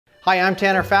Hi, I'm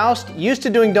Tanner Foust. Used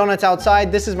to doing donuts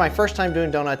outside. This is my first time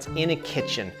doing donuts in a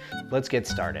kitchen. Let's get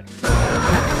started.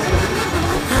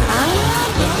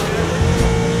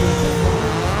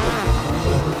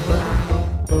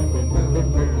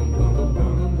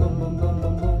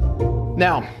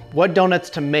 Now, what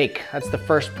donuts to make? That's the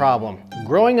first problem.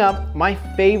 Growing up, my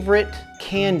favorite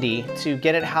candy to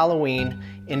get at Halloween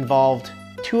involved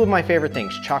two of my favorite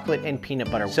things, chocolate and peanut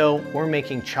butter. So we're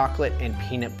making chocolate and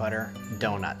peanut butter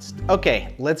donuts.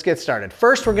 Okay, let's get started.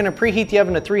 First, we're gonna preheat the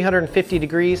oven to 350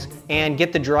 degrees and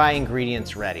get the dry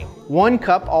ingredients ready. 1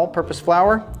 cup all-purpose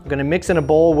flour. I'm gonna mix in a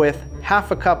bowl with half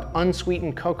a cup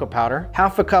unsweetened cocoa powder,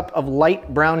 half a cup of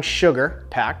light brown sugar,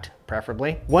 packed,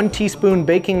 preferably, 1 teaspoon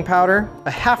baking powder,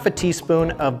 a half a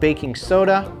teaspoon of baking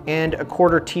soda, and a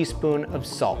 1/4 teaspoon of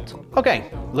salt. Okay,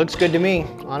 looks good to me.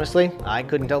 Honestly, I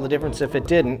couldn't tell the difference if it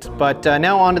didn't. But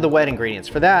now on to the wet ingredients.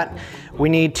 For that, we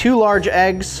need 2 large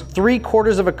eggs,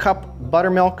 3/4 of a cup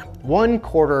buttermilk,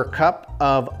 1/4 cup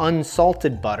of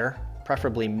unsalted butter,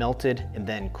 preferably melted and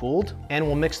then cooled, and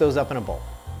we'll mix those up in a bowl.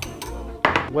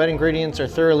 Wet ingredients are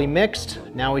thoroughly mixed.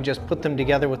 Now we just put them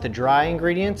together with the dry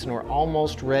ingredients and we're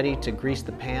almost ready to grease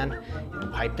the pan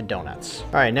and pipe the donuts.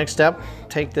 All right, next up,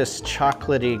 take this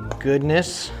chocolatey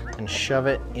goodness and shove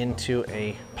it into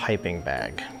a piping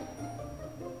bag.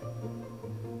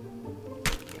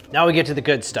 Now we get to the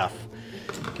good stuff.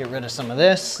 Get rid of some of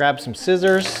this, grab some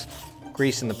scissors,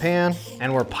 grease in the pan,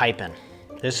 and we're piping.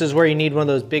 This is where you need one of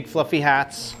those big fluffy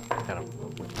hats. Gotta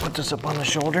put this up on the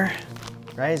shoulder.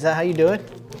 Right, is that how you do it?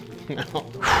 No.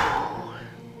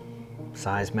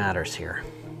 Size matters here.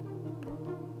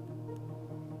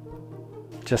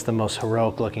 Just the most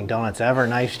heroic looking donuts ever,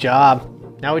 nice job.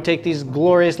 Now we take these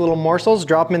glorious little morsels,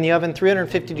 drop them in the oven,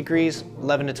 350 degrees,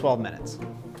 11 to 12 minutes.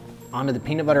 Onto the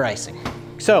peanut butter icing.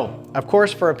 So, of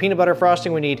course, for a peanut butter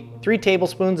frosting, we need 3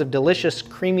 tablespoons of delicious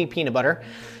creamy peanut butter,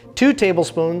 2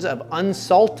 tablespoons of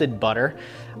unsalted butter.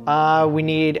 We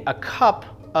need a cup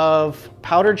of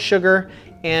powdered sugar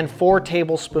and 4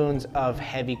 tablespoons of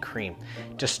heavy cream.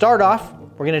 To start off,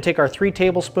 we're gonna take our 3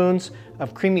 tablespoons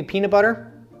of creamy peanut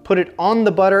butter, put it on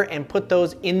the butter and put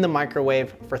those in the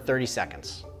microwave for 30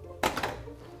 seconds.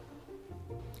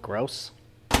 Gross.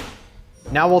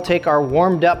 Now we'll take our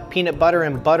warmed up peanut butter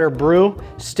and butter brew,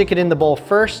 stick it in the bowl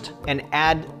first, and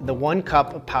add the 1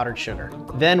 cup of powdered sugar.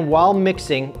 Then while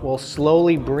mixing, we'll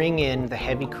slowly bring in the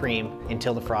heavy cream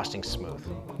until the frosting's smooth.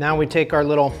 Now we take our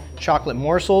little chocolate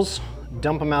morsels,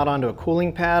 dump them out onto a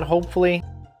cooling pad, hopefully.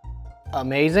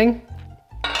 Amazing.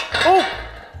 Oh!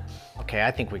 Okay,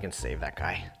 I think we can save that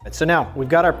guy. So now, we've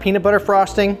got our peanut butter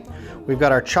frosting, we've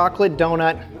got our chocolate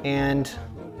donut, and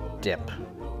dip.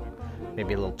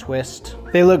 Maybe a little twist.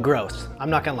 They look gross, I'm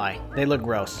not gonna lie, they look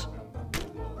gross.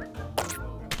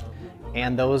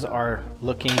 And those are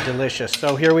looking delicious.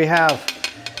 So here we have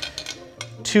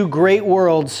 2 great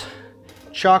worlds,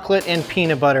 chocolate and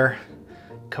peanut butter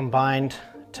combined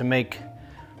to make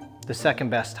the second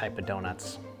best type of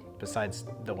donuts, besides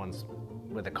the ones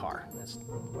with a car. That's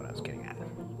what I was getting at.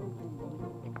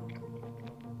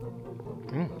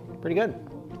 Pretty good.